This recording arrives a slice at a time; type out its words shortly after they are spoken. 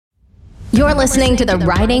You're listening to the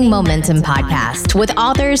Writing Momentum Podcast with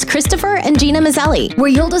authors Christopher and Gina Mazzelli, where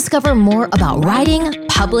you'll discover more about writing,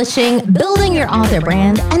 publishing, building your author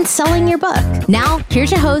brand, and selling your book. Now,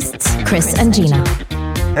 here's your hosts, Chris and Gina.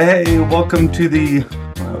 Hey, welcome to the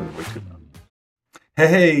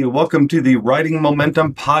Writing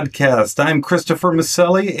Momentum Podcast. I'm Christopher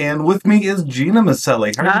Mazzelli, and with me is Gina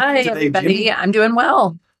Mazzelli. Hi, everybody. Gina? I'm doing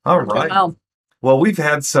well. All right. Well, we've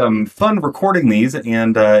had some fun recording these,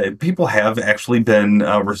 and people have actually been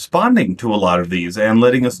responding to a lot of these and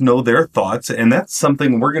letting us know their thoughts. And that's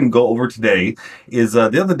something we're going to go over today. Is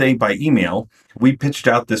the other day by email, we pitched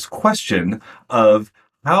out this question of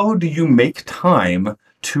how do you make time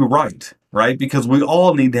to write? Right? Because we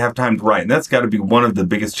all need to have time to write. And that's got to be one of the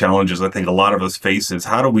biggest challenges I think a lot of us face is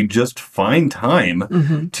how do we just find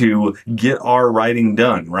time to get our writing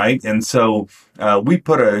done, right? And so we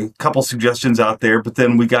put a couple suggestions out there, but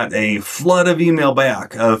then we got a flood of email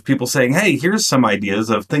back of people saying, hey, here's some ideas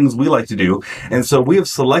of things we like to do. And so we have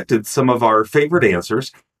selected some of our favorite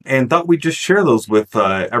answers and thought we'd just share those with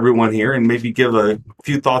everyone here and maybe give a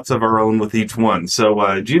few thoughts of our own with each one.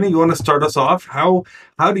 So, Gina, you want to start us off? How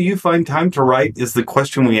do you find time to write is the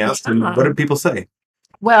question we asked, and what did people say?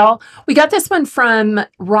 Well, we got this one from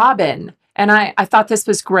Robin, and I thought this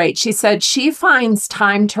was great. She said she finds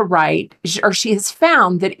time to write, or she has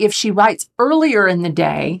found that if she writes earlier in the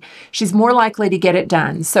day, she's more likely to get it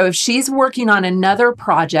done. So if she's working on another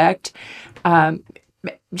project,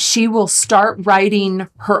 she will start writing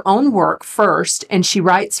her own work first, and she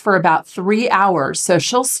writes for about 3 hours. So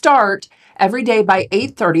she'll start every day by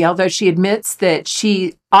 8:30, although she admits that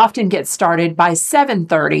she often gets started by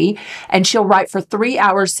 7:30, and she'll write for 3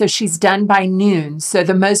 hours, so she's done by noon. So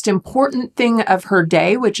the most important thing of her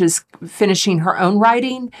day, which is finishing her own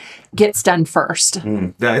writing, gets done first.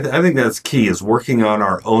 I think that's key, is working on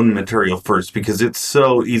our own material first, because it's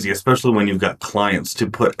so easy, especially when you've got clients, to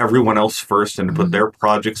put everyone else first and to put their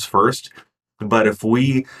projects first. But if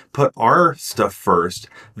we put our stuff first,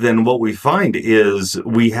 then what we find is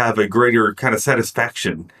we have a greater kind of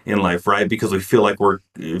satisfaction in life, right? Because we feel like we're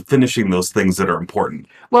finishing those things that are important.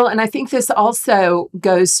 Well, and I think this also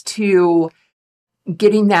goes to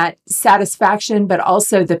getting that satisfaction, but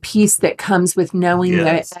also the peace that comes with knowing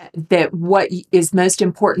that what is most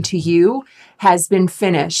important to you has been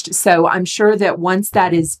finished. So I'm sure that once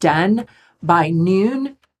that is done by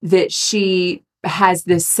noon, that she has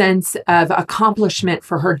this sense of accomplishment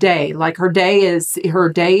for her day. Like her day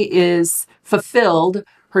is fulfilled.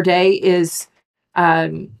 Her day is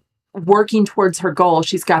working towards her goal.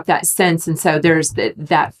 She's got that sense. And so there's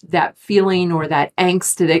that feeling or that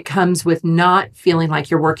angst that comes with not feeling like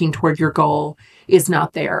you're working toward your goal is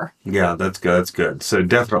not there. Yeah, that's good. That's good. So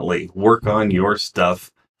definitely work on your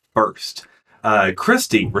stuff first.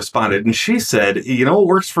 Christy responded and she said, you know what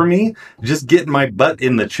works for me? Just getting my butt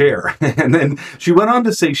in the chair. And then she went on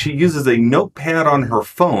to say she uses a notepad on her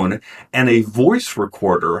phone and a voice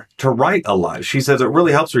recorder to write a lot. She says it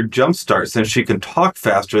really helps her jumpstart since she can talk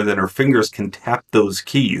faster than her fingers can tap those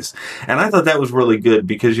keys. And I thought that was really good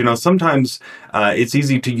because, you know, sometimes it's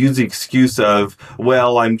easy to use the excuse of,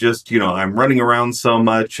 well, I'm just, you know, I'm running around so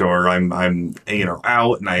much or I'm you know,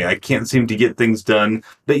 out and I can't seem to get things done.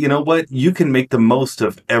 But you know what? You can make the most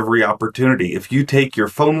of every opportunity. If you take your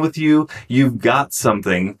phone with you, you've got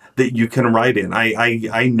something that you can write in.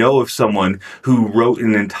 I know of someone who wrote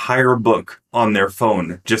an entire book on their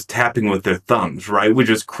phone, just tapping with their thumbs, right? Which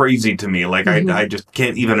is crazy to me. Like, I just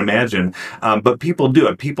can't even imagine. But people do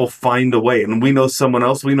it. People find a way. And we know someone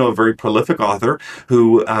else, we know a very prolific author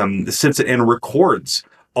who sits and records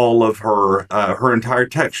all of her entire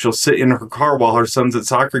text. She'll sit in her car while her son's at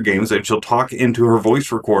soccer games and she'll talk into her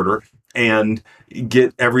voice recorder and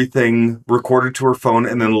get everything recorded to her phone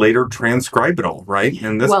and then later transcribe it all, right?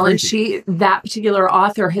 And that's crazy. And that particular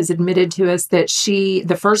author has admitted to us that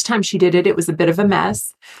the first time she did it, it was a bit of a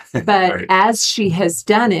mess. But Right. As she has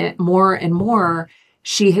done it more and more,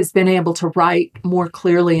 she has been able to write more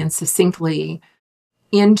clearly and succinctly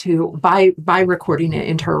by recording it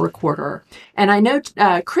into her recorder. And I know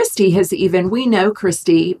Christy we know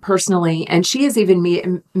Christy personally, and she has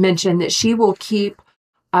even mentioned that she will keep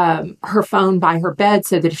her phone by her bed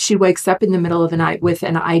so that if she wakes up in the middle of the night with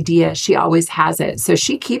an idea, she always has it. So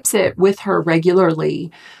she keeps it with her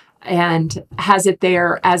regularly and has it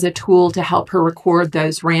there as a tool to help her record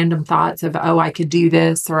those random thoughts of, oh, I could do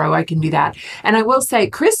this or, oh, I can do that. And I will say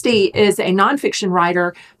Christy is a nonfiction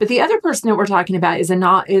writer, but the other person that we're talking about is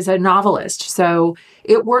a novelist. So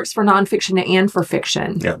it works for nonfiction and for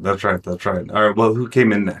fiction. Yeah, that's right. That's right. All right. Well, who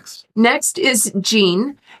came in next? Next is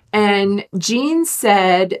Jean. And Jean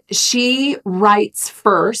said she writes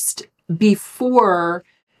first before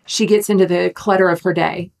she gets into the clutter of her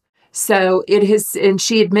day. So it has, and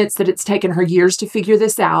she admits that it's taken her years to figure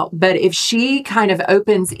this out. But if she kind of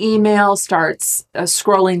opens email, starts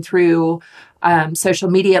scrolling through social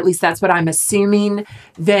media, at least that's what I'm assuming,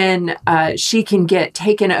 then she can get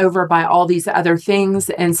taken over by all these other things.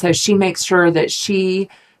 And so she makes sure that she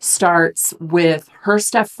starts with her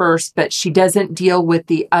stuff first, but she doesn't deal with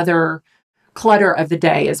the other clutter of the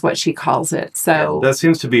day, is what she calls it. So that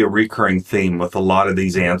seems to be a recurring theme with a lot of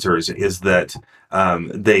these answers, is that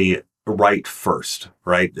they write first,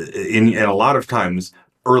 right? And a lot of times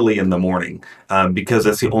early in the morning, because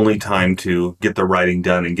that's the only time to get the writing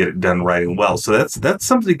done and get it done writing well. So that's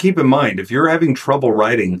something to keep in mind. If you're having trouble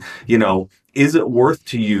writing, is it worth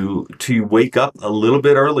to you to wake up a little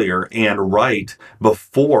bit earlier and write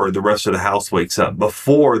before the rest of the house wakes up,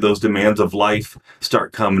 before those demands of life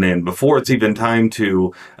start coming in, before it's even time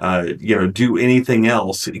to, do anything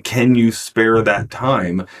else? Can you spare that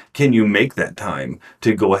time? Can you make that time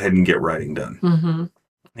to go ahead and get writing done? Mm-hmm.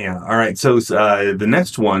 Yeah. All right. So the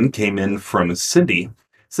next one came in from Cindy.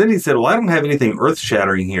 Cindy said, well, I don't have anything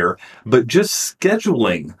earth-shattering here, but just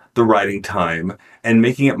scheduling the writing time and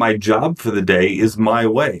making it my job for the day is my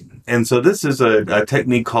way. And so this is a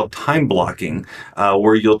technique called time blocking,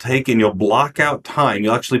 where you'll take and you'll block out time.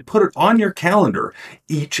 You'll actually put it on your calendar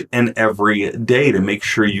each and every day to make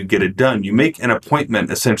sure you get it done. You make an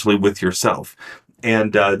appointment essentially with yourself.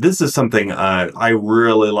 And this is something I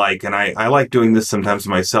really like, and I like doing this sometimes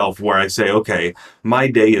myself, where I say, okay, my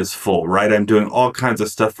day is full, right? I'm doing all kinds of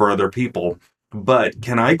stuff for other people, but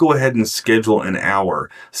can I go ahead and schedule an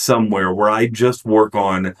hour somewhere where I just work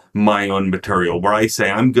on my own material, where I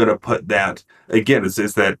say I'm going to put that, again, it's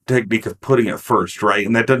that technique of putting it first, right?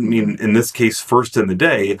 And that doesn't mean, in this case, first in the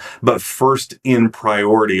day, but first in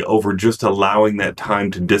priority over just allowing that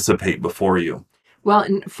time to dissipate before you. Well,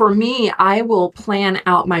 and for me, I will plan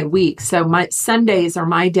out my week. So my Sundays are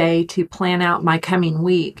my day to plan out my coming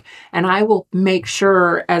week. And I will make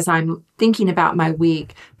sure, as I'm thinking about my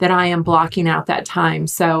week, that I am blocking out that time.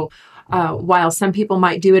 So while some people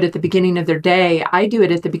might do it at the beginning of their day, I do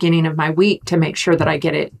it at the beginning of my week to make sure that I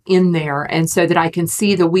get it in there, and so that I can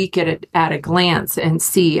see the week at a glance and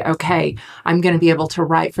see, okay, I'm going to be able to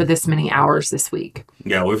write for this many hours this week.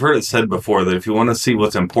 Yeah, we've heard it said before that if you want to see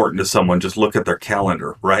what's important to someone, just look at their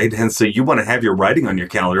calendar, right? And so you want to have your writing on your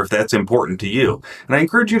calendar if that's important to you. And I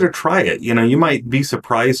encourage you to try it. You might be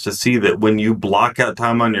surprised to see that when you block out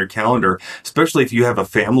time on your calendar, especially if you have a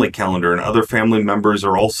family calendar and other family members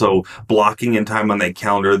are also blocking in time on that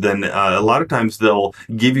calendar, then a lot of times they'll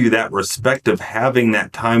give you that respect of having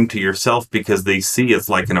that time to yourself because they see it's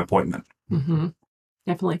like an appointment. Mm-hmm.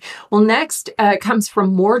 Definitely. Well, next comes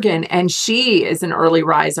from Morgan, and she is an early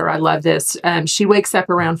riser. I love this. She wakes up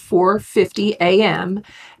around 4:50 a.m.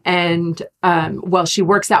 and, she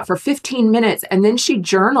works out for 15 minutes, and then she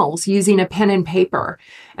journals using a pen and paper.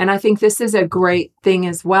 And I think this is a great thing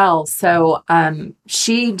as well. So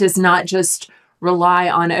she does not just rely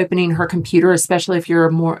on opening her computer, especially if you're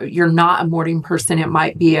not a morning person. It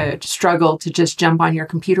might be a struggle to just jump on your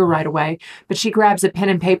computer right away. But she grabs a pen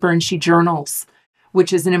and paper and she journals,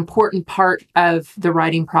 which is an important part of the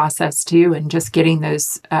writing process too, and just getting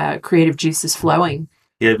those creative juices flowing.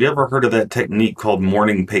 Yeah, have you ever heard of that technique called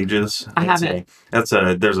morning pages? I haven't.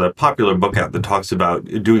 There's a popular book out that talks about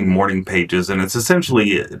doing morning pages, and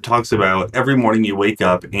it talks about every morning you wake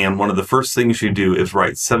up, and one of the first things you do is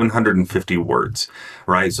write 750 words,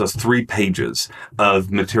 right? So it's 3 pages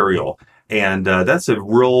of material. And that's a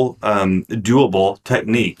real doable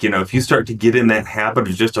technique. If you start to get in that habit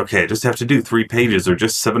of I just have to do 3 pages or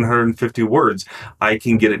just 750 words, I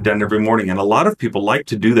can get it done every morning. And a lot of people like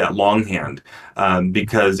to do that longhand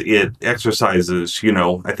because it exercises,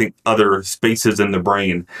 I think other spaces in the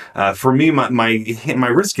brain. For me, my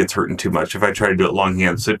wrist gets hurting too much if I try to do it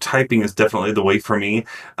longhand. So typing is definitely the way for me.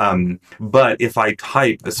 But if I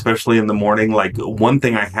type, especially in the morning, like one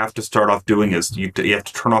thing I have to start off doing is you have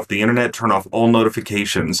to turn off the internet, turn off all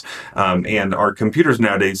notifications. And our computers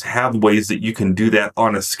nowadays have ways that you can do that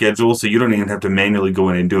on a schedule, so you don't even have to manually go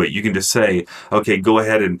in and do it. You can just say, okay, go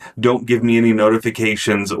ahead and don't give me any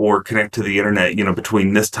notifications or connect to the internet,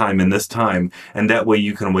 between this time and this time. And that way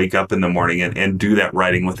you can wake up in the morning and do that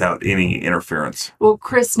writing without any interference. Well,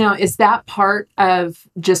 Chris, now, is that part of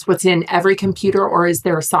just what's in every computer, or is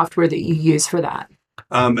there a software that you use for that?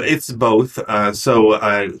 It's both.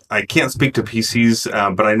 I can't speak to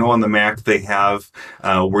PCs, but I know on the Mac they have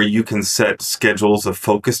where you can set schedules of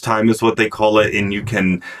focus time is what they call it, and you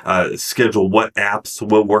can schedule what apps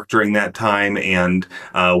will work during that time and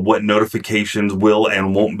what notifications will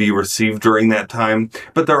and won't be received during that time.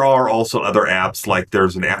 But there are also other apps, like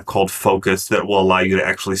there's an app called Focus that will allow you to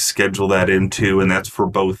actually schedule that into, and that's for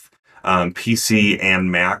both PC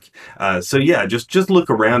and Mac. Just look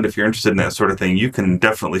around if you're interested in that sort of thing. You can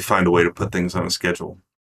definitely find a way to put things on a schedule.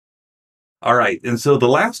 All right, and so the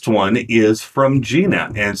last one is from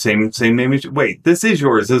Gina, and same name as. Wait, this is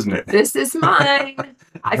yours, isn't it? This is mine.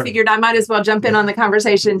 I figured I might as well jump in on the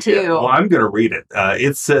conversation too. Yeah, well, I'm going to read it.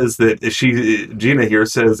 It says that Gina here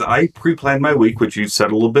says, I pre-planned my week, which you said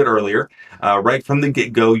a little bit earlier. Right from the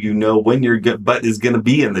get-go, you know when your butt is going to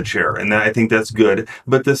be in the chair, and I think that's good.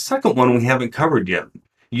 But the second one we haven't covered yet.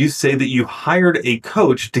 You say that you hired a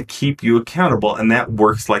coach to keep you accountable, and that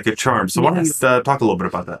works like a charm. So why don't you talk a little bit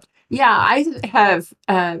about that? Yeah, I have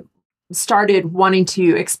started wanting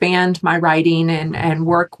to expand my writing and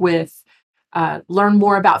work with, learn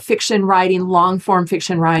more about fiction writing, long form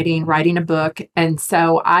fiction writing, writing a book. And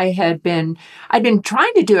so I'd been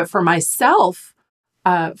trying to do it for myself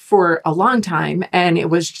for a long time, and it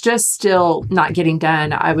was just still not getting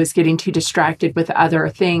done. I was getting too distracted with other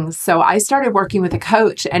things. So I started working with a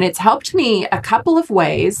coach, and it's helped me a couple of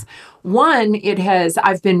ways. One,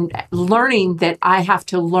 I've been learning that I have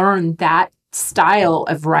to learn that style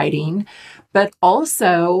of writing, but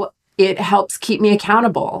also it helps keep me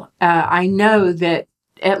accountable. I know that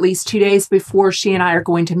at least 2 days before she and I are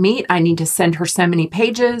going to meet, I need to send her so many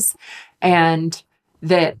pages,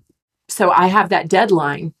 so I have that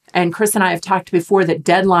deadline. And Chris and I have talked before that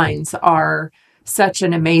deadlines are such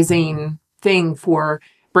an amazing thing for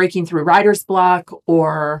breaking through writer's block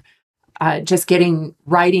or just getting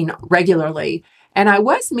writing regularly. And I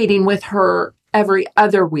was meeting with her every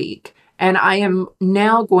other week. And I am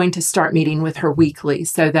now going to start meeting with her weekly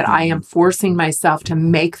so that I am forcing myself to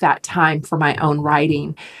make that time for my own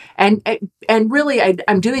writing. And really,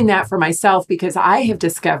 I'm doing that for myself because I have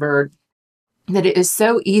discovered that it is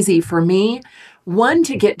so easy for me, one,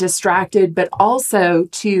 to get distracted, but also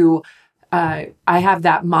to, I have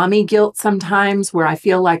that mommy guilt sometimes where I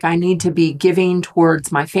feel like I need to be giving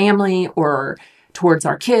towards my family or towards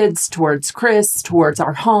our kids, towards Chris, towards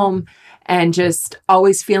our home, and just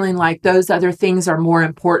always feeling like those other things are more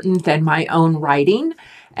important than my own writing.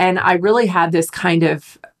 And I really had this kind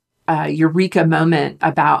of eureka moment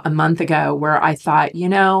about a month ago where I thought,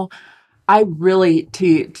 I really,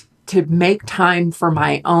 to make time for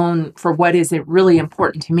my own, for what is really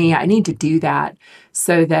important to me, I need to do that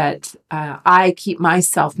so that I keep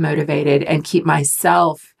myself motivated and keep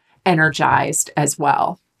myself energized as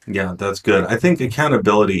well. Yeah, that's good. I think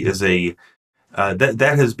accountability is that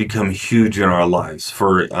has become huge in our lives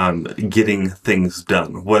for getting things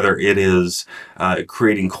done, whether it is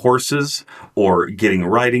creating courses or getting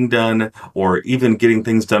writing done or even getting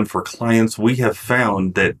things done for clients. We have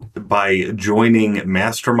found that by joining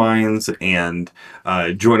masterminds and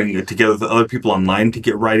joining together with other people online to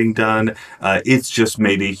get writing done, it's just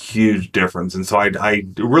made a huge difference. And so I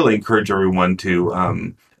really encourage everyone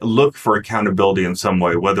to look for accountability in some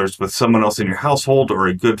way, whether it's with someone else in your household or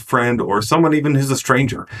a good friend or someone even who's a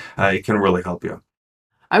stranger. It can really help you.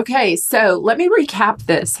 Okay, so let me recap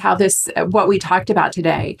what we talked about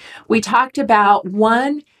today. We talked about,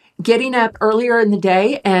 one, getting up earlier in the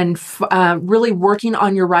day and really working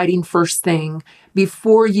on your writing first thing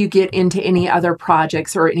before you get into any other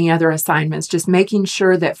projects or any other assignments. Just making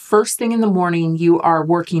sure that first thing in the morning you are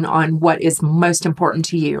working on what is most important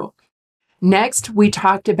to you. Next, we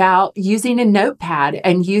talked about using a notepad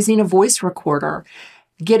and using a voice recorder,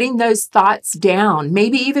 getting those thoughts down,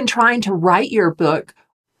 maybe even trying to write your book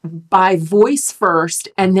by voice first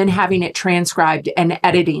and then having it transcribed and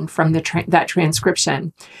editing from that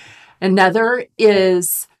transcription. Another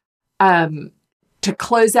is to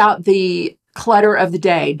close out the clutter of the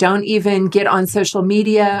day. Don't even get on social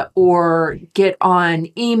media or get on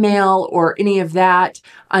email or any of that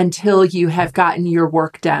until you have gotten your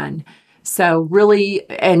work done. So really,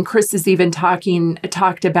 and Chris has even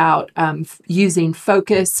talked about using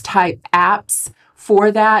focus type apps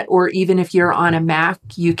for that, or even if you're on a Mac,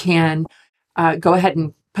 you can go ahead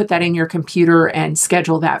and put that in your computer and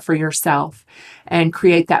schedule that for yourself and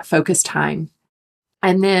create that focus time.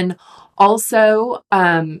 And then also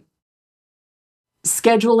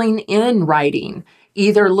scheduling in writing.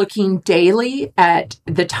 either looking daily at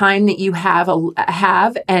the time that you have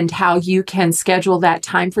and how you can schedule that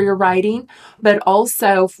time for your writing, but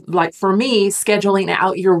also, like for me, scheduling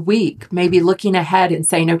out your week, maybe looking ahead and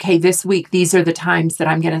saying, okay, this week, these are the times that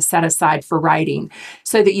I'm going to set aside for writing,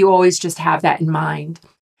 so that you always just have that in mind.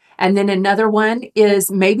 And then another one is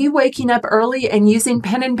maybe waking up early and using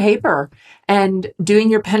pen and paper and doing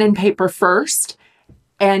your pen and paper first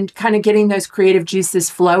and kind of getting those creative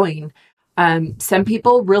juices flowing. Some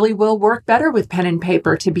people really will work better with pen and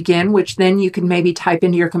paper to begin, which then you can maybe type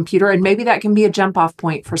into your computer, and maybe that can be a jump off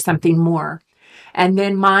point for something more. And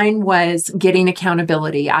then mine was getting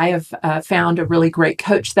accountability. I have found a really great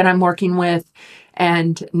coach that I'm working with.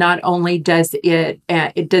 And not only does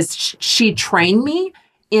she train me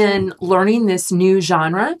in learning this new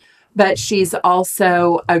genre, but she's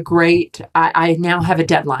also I now have a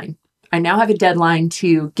deadline. I now have a deadline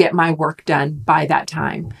to get my work done by that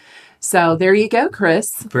time. So there you go,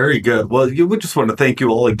 Chris. Very good. Well, we just want to thank you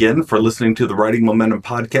all again for listening to the Writing Momentum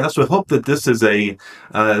podcast. We hope that this is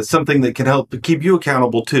something that can help keep you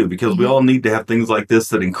accountable too, because we all need to have things like this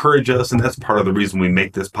that encourage us, and that's part of the reason we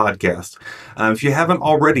make this podcast. If you haven't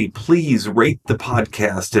already, please rate the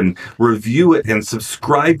podcast and review it and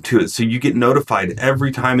subscribe to it so you get notified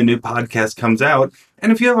every time a new podcast comes out.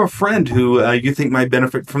 And if you have a friend who you think might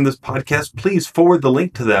benefit from this podcast, please forward the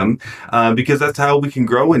link to them, because that's how we can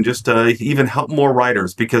grow and just even help more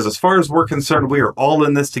writers. Because as far as we're concerned, we are all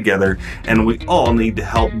in this together, and we all need to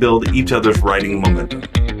help build each other's writing momentum.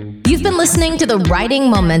 You've been listening to the Writing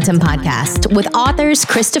Momentum podcast with authors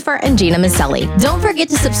Christopher and Gina Maselli. Don't forget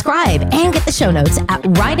to subscribe and get the show notes at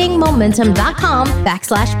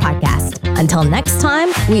writingmomentum.com/podcast. Until next time,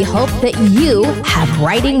 we hope that you have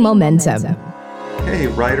writing momentum. Hey,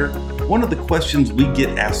 writer. One of the questions we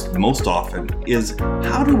get asked most often is,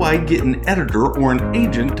 how do I get an editor or an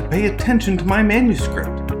agent to pay attention to my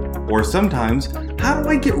manuscript? Or sometimes, how do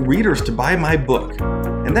I get readers to buy my book?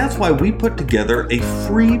 And that's why we put together a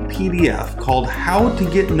free PDF called How to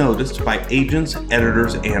Get Noticed by Agents,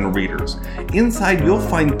 Editors, and Readers. Inside, you'll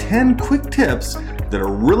find 10 quick tips that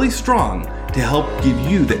are really strong to help give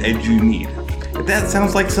you the edge you need. If that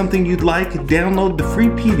sounds like something you'd like, download the free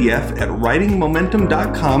PDF at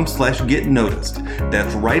writingmomentum.com/getnoticed.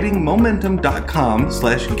 That's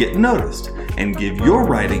writingmomentum.com/getnoticed, and give your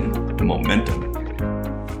writing momentum.